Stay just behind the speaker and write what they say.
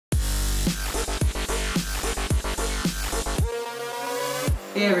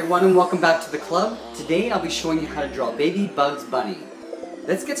Hey everyone, and welcome back to the club. Today I'll be showing you how to draw baby Bugs Bunny.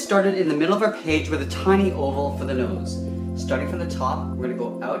 Let's get started in the middle of our page with a tiny oval for the nose. Starting from the top, we're going to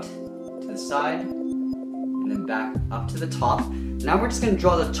go out to the side and then back up to the top. Now we're just going to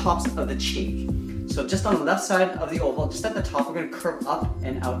draw the tops of the cheek. So just on the left side of the oval, just at the top, we're going to curve up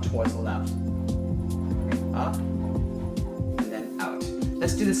and out towards the left. Up and then out.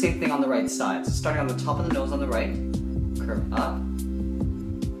 Let's do the same thing on the right side. So starting on the top of the nose on the right, curve up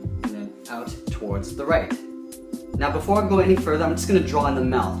and then out towards the right. Now before I go any further, I'm just going to draw in the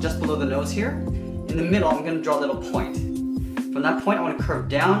mouth, just below the nose here. In the middle, I'm going to draw a little point. From that point, I want to curve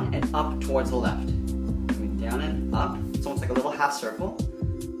down and up towards the left. Coming down and up. It's almost like a little half circle.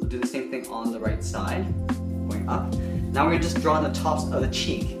 We'll do the same thing on the right side, going up. Now we're going to just draw the tops of the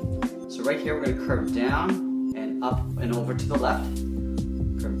cheek. So right here, we're going to curve down and up and over to the left.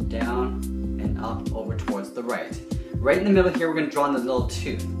 Curve down and up over towards the right. Right in the middle here, we're going to draw in the little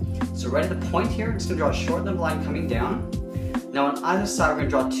tooth. So right at the point here, I'm just going to draw a short little line coming down. Now on either side, we're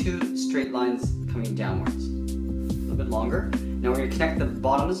going to draw two straight lines coming downwards. A little bit longer. Now we're going to connect the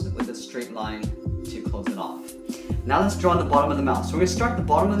bottoms with a straight line to close it off. Now let's draw on the bottom of the mouth. So we're going to start at the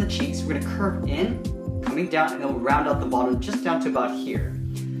bottom of the cheeks. We're going to curve in, coming down, and then we'll round out the bottom just down to about here.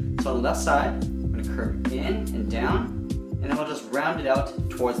 So on the left side, we're going to curve in and down, and then we'll just round it out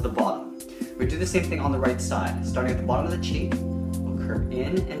towards the bottom. We'll do the same thing on the right side. Starting at the bottom of the cheek, we'll curve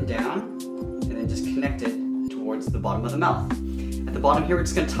in and down, and then just connect it towards the bottom of the mouth. At the bottom here, we're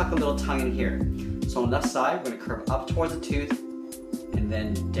just going to tuck a little tongue in here. So on the left side, we're going to curve up towards the tooth, and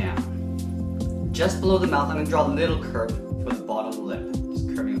then down. Just below the mouth, I'm going to draw a little curve for the bottom lip,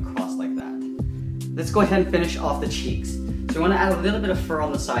 just curving across like that. Let's go ahead and finish off the cheeks. So we want to add a little bit of fur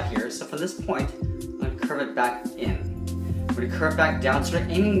on the side here. So from this point, I'm going to curve it back in. We're going to curve back down, so we're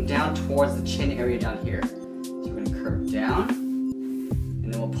aiming down towards the chin area down here. So we're going to curve down,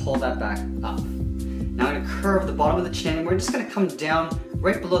 and then we'll pull that back up. Now I'm going to curve the bottom of the chin, and we're just going to come down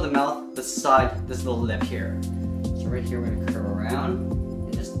right below the mouth beside this little lip here. So right here, we're going to curve around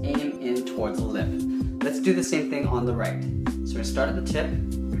and just aim in towards the lip. Let's do the same thing on the right. So we're going to start at the tip,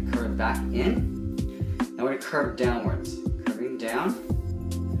 we're going to curve it back in, and we're going to curve downwards. Curving down,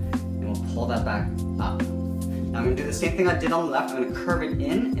 and we'll pull that back up. Now I'm going to do the same thing I did on the left. I'm going to curve it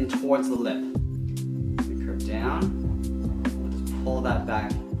in and towards the lip. I'm going to curve down, we'll just pull that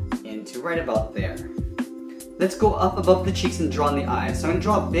back into right about there. Let's go up above the cheeks and draw in the eyes. So I'm going to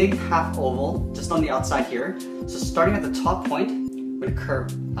draw a big half oval just on the outside here. So starting at the top point, we're going to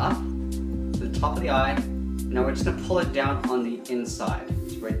curve up to the top of the eye. Now we're just going to pull it down on the inside.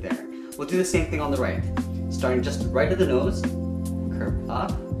 It's right there. We'll do the same thing on the right. Starting just right at the nose, curve up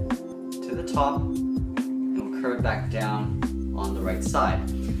to the top, and we'll curve it back down on the right side.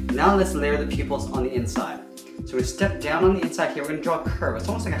 Now let's layer the pupils on the inside. So we step down on the inside here, we're going to draw a curve. It's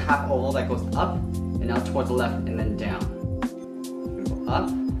almost like a half oval that goes up and out towards the left and then down. We're going to go up,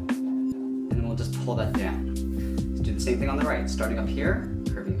 and then we'll just pull that down. Let's do the same thing on the right. Starting up here,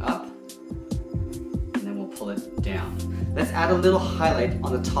 curving up, and then we'll pull it down. Let's add a little highlight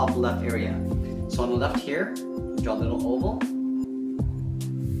on the top left area. So on the left here, draw a little oval,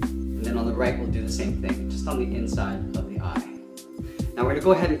 and then on the right we'll do the same thing, just on the inside of the eye. Now we're going to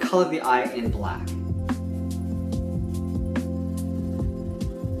go ahead and color the eye in black.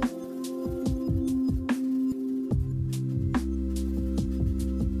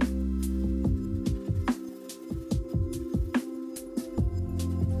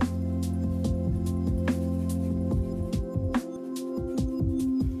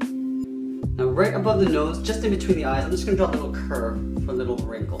 Now right above the nose, just in between the eyes, I'm just going to draw a little curve for a little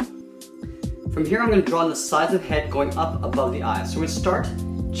wrinkle. From here I'm going to draw on the sides of the head going up above the eyes. So we're going to start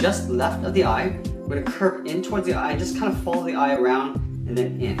just left of the eye. We're going to curve in towards the eye and just kind of follow the eye around and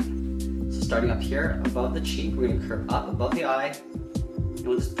then in. So starting up here above the cheek, we're going to curve up above the eye and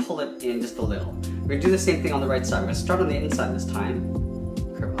we'll just pull it in just a little. We're going to do the same thing on the right side. We're going to start on the inside this time.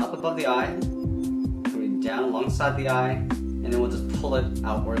 Curve up above the eye, coming down alongside the eye, and then we'll just pull it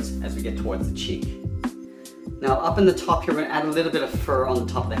outwards as we get towards the cheek. Now up in the top here, we're going to add a little bit of fur on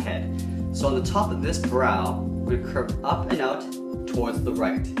the top of the head. So on the top of this brow, we're going to curve up and out towards the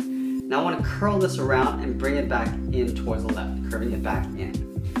right. Now I want to curl this around and bring it back in towards the left, curving it back in.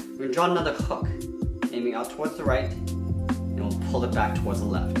 We're going to draw another hook, aiming out towards the right, and we'll pull it back towards the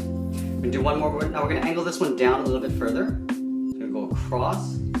left. We're going to do one more. Now we're going to angle this one down a little bit further. We're going to go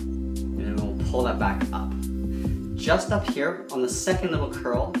across, and then we'll pull that back up. Just up here on the second little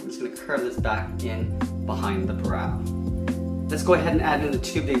curl, I'm just going to curve this back in behind the brow. Let's go ahead and add in the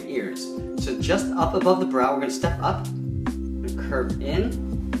two big ears. So just up above the brow, we're going to step up, and curve in,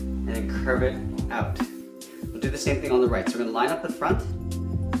 and then curve it out. We'll do the same thing on the right. So we're going to line up the front,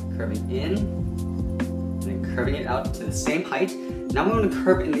 curving in, and then curving it out to the same height. Now we're going to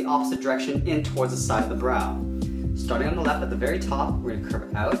curve in the opposite direction in towards the side of the brow. Starting on the left at the very top, we're going to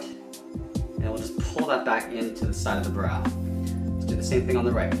curve out, and we'll just pull that back into the side of the brow. Let's do the same thing on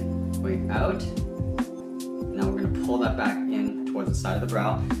the right. Going out, now we're going to pull that back in towards the side of the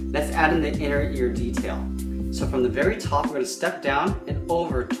brow. Let's add in the inner ear detail. So from the very top, we're going to step down and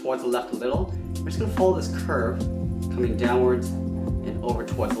over towards the left a little. We're just going to follow this curve, coming downwards and over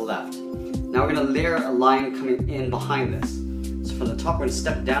towards the left. Now we're going to layer a line coming in behind this. So from the top, we're going to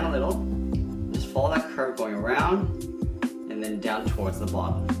step down a little, just follow that curve going around, and then down towards the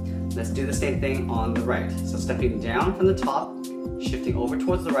bottom. Let's do the same thing on the right. So stepping down from the top, shifting over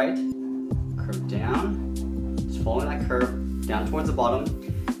towards the right, curve down, just following that curve, down towards the bottom.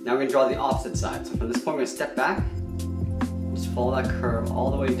 Now we're going to draw the opposite side. So from this point, we're going to step back, just follow that curve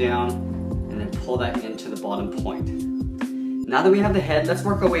all the way down, and then pull that into the bottom point. Now that we have the head, let's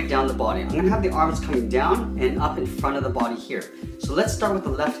work our way down the body. I'm going to have the arms coming down and up in front of the body here. So let's start with the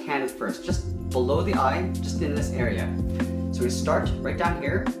left hand first, just below the eye, just in this area. So we start right down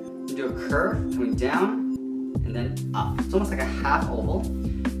here, and do a curve coming down, and then up. It's almost like a half oval.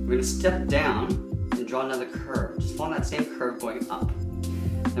 We're going to step down and draw another curve, just following that same curve going up.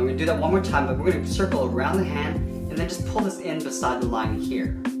 Now we're going to do that one more time, but we're going to circle around the hand, and then just pull this in beside the line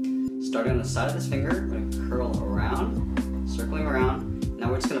here. Starting on the side of this finger, we're going to curl around, circling around. Now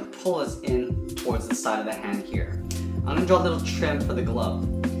we're just going to pull this in towards the side of the hand here. I'm going to draw a little trim for the glove.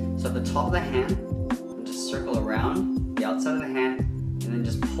 So at the top of the hand, we'll just circle around the outside of the hand, and then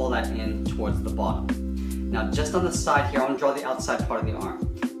just pull that in towards the bottom. Now just on the side here, I want to draw the outside part of the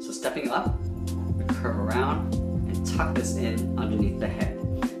arm. So stepping up, we curve around and tuck this in underneath the head.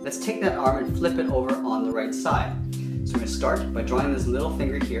 Let's take that arm and flip it over on the right side. So we're going to start by drawing this little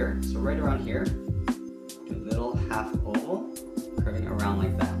finger here, so right around here, do a little half oval, curving around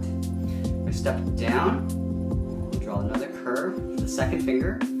like that. We're going to step down, we'll draw another curve for the second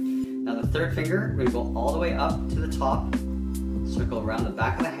finger. Now the third finger, we're going to go all the way up to the top, circle around the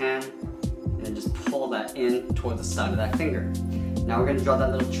back of the hand, and then just pull that in towards the side of that finger. Now we're going to draw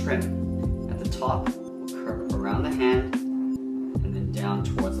that little trim. At the top, we'll curve around the hand, and then down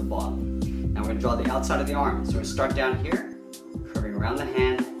towards the bottom. Now we're going to draw the outside of the arm. So we're going to start down here, curving around the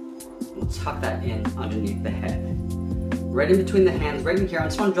hand, and we'll tuck that in underneath the head. Right in between the hands, right in here, I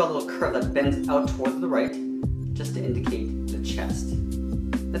just want to draw a little curve that bends out towards the right, just to indicate the chest.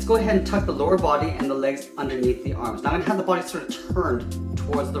 Let's go ahead and tuck the lower body and the legs underneath the arms. Now I'm going to have the body sort of turned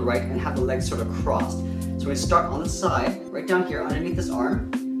towards the right and have the legs sort of crossed. So we're going to start on the side, right down here underneath this arm.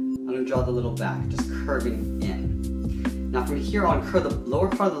 I'm going to draw the little back, just curving in. Now from here on, curve the lower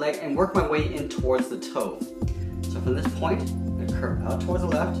part of the leg and work my way in towards the toe. So from this point, I'm going to curve out towards the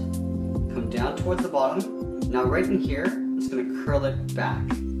left, come down towards the bottom. Now right in here, I'm just going to curl it back.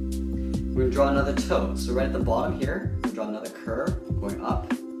 We're going to draw another toe. So right at the bottom here, we're going to draw another curve going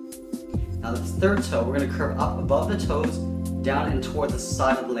up. Now the third toe, we're going to curve up above the toes, down and towards the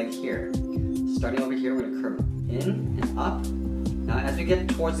side of the leg here. Starting over here, we're going to curve in and up. Now as we get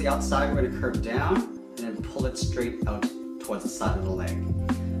towards the outside, we're going to curve down and then pull it straight out towards the side of the leg.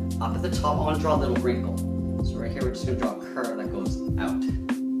 Up at the top, I want to draw a little wrinkle. So right here, we're just going to draw a curve that goes out.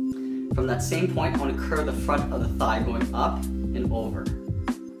 From that same point, I want to curve the front of the thigh going up and over.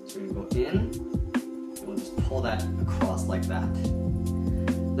 So we're going to go in, and we'll just pull that across like that.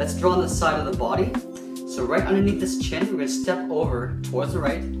 Let's draw on the side of the body. So right underneath this chin, we're going to step over towards the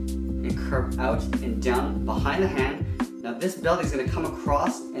right and curve out and down behind the hand. Now this belly is going to come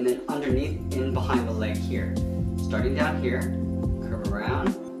across and then underneath in behind the leg here. Starting down here, curve around,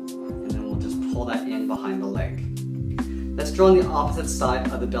 and then we'll just pull that in behind the leg. Let's draw on the opposite side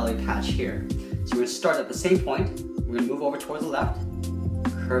of the belly patch here. So we're going to start at the same point. We're going to move over towards the left,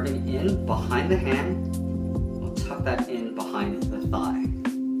 curving in behind the hand. We'll tuck that in behind the thigh.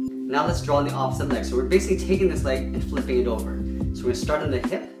 Now let's draw on the opposite leg. So we're basically taking this leg and flipping it over. So we're going to start on the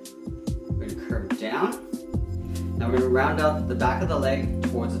hip. We're going to curve down. Now we're going to round out the back of the leg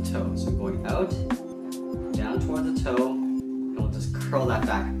towards the toe. So going out, down towards the toe, and we'll just curl that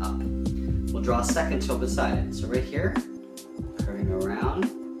back up. We'll draw a second toe beside it. So right here, curving around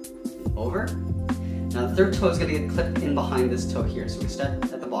and over. Now the third toe is going to get clipped in behind this toe here. So we start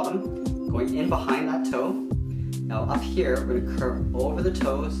at the bottom, going in behind that toe. Now up here, we're going to curve over the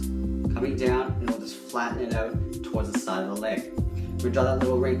toes, coming down, and we'll just flatten it out towards the side of the leg. We're going to draw that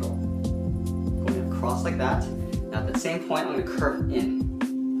little wrinkle, going across like that. Now at the same point, I'm going to curve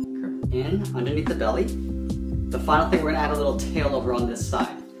in underneath the belly. The final thing, we're going to add a little tail over on this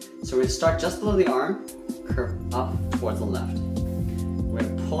side. So we're going to start just below the arm, curve up towards the left. We're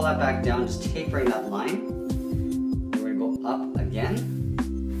going to pull that back down, just tapering that line. We're going to go up again,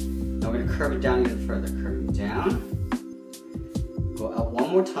 curve it down even further. Curving down. Go out one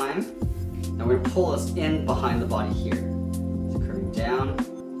more time. Now we're going to pull this in behind the body here. So curving down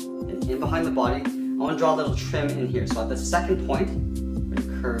and in behind the body. I want to draw a little trim in here. So at the second point, we're going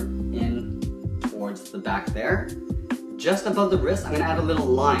to curve in towards the back there. Just above the wrist, I'm going to add a little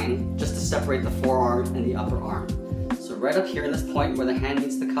line just to separate the forearm and the upper arm. So right up here in this point where the hand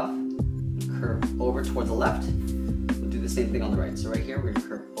meets the cuff, curve over towards the left. We'll do the same thing on the right. So right here, we're going to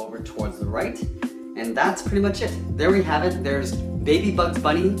curve over towards the right. And that's pretty much it. There we have it. There's Baby Bugs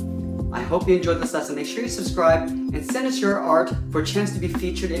Bunny. I hope you enjoyed this lesson. Make sure you subscribe and send us your art for a chance to be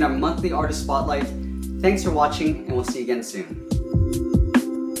featured in our monthly artist spotlight. Thanks for watching, and we'll see you again soon.